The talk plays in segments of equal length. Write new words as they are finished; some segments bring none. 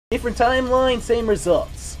Different timeline, same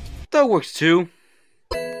results. That works too.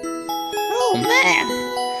 Oh man!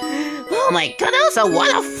 Oh my god, that was a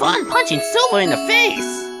lot of fun punching Silver in the face!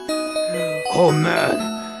 Oh man,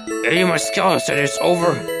 Eddie my skeleton said it's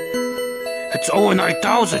over. It's over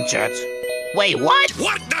 9,000, Jet. Wait, what?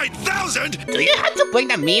 What, 9,000? Do you have to bring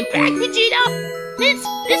the meme back, Vegeta?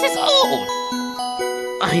 This is old!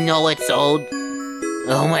 I know it's old.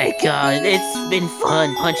 Oh my god, it's been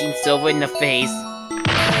fun punching Silver in the face.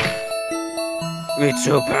 Me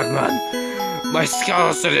too, Pac-Man. My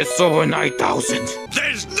skeleton said it's over 9,000.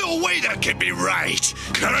 There's no way that can be right.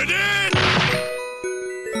 Cut it!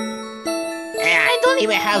 I don't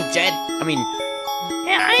even have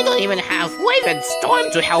I don't even have Wave and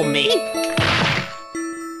Storm to help me.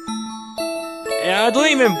 And I don't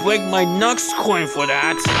even break my Nux coin for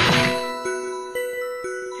that.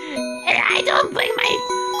 And I don't bring my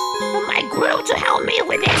Groot to help me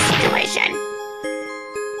with this situation.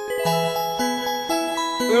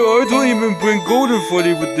 I don't even bring Golden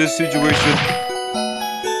Freddy with this situation.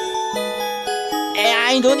 And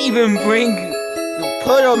I don't even bring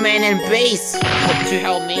Proto Man and Base to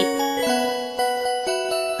help me.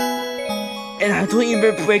 And I don't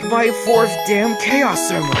even break my 4th damn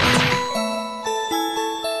Chaos Emerald.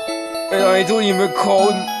 And I don't even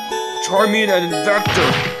call Charmian and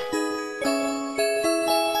Vector.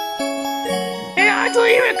 And I don't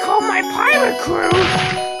even call my pirate crew.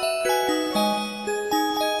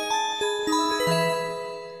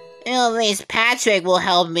 At least Patrick will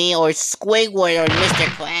help me, or Squidward, or Mr.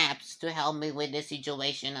 Krabs to help me with this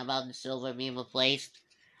situation about the silver being replaced.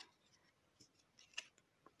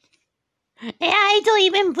 And I don't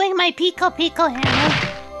even bring my Pico hammer.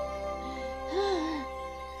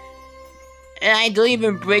 And I don't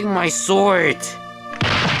even bring my sword.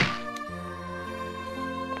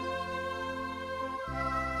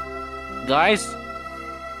 Guys,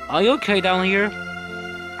 are you okay down here?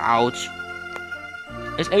 Ouch.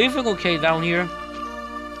 Is everything okay down here?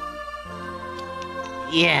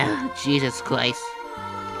 Yeah, Jesus Christ.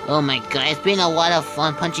 Oh my god, it's been a lot of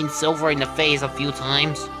fun punching Silver in the face a few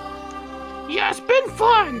times. Yeah, it's been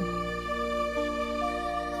fun.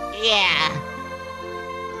 Yeah.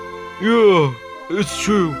 Yeah, it's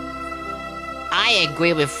true. I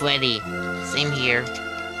agree with Freddy. Same here.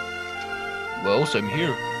 Well, same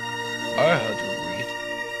here. I had to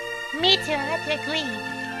agree. Me too, I have to agree.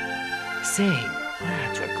 Same. I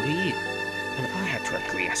had to agree. And I had to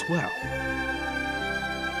agree as well.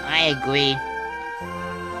 I agree.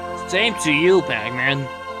 Same to you, Pac-Man.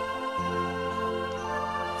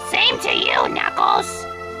 Same to you, Knuckles.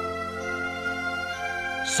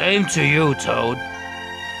 Same to you, Toad.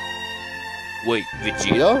 Wait,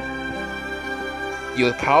 Vegeta?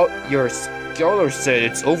 Your scholar said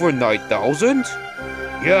it's over 9,000?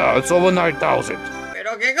 Yeah, it's over 9,000.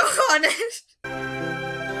 Pero qué cojones.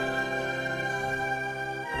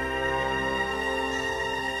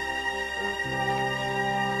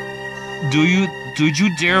 Did you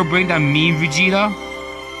dare bring that meme, Vegeta?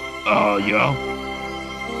 Yeah.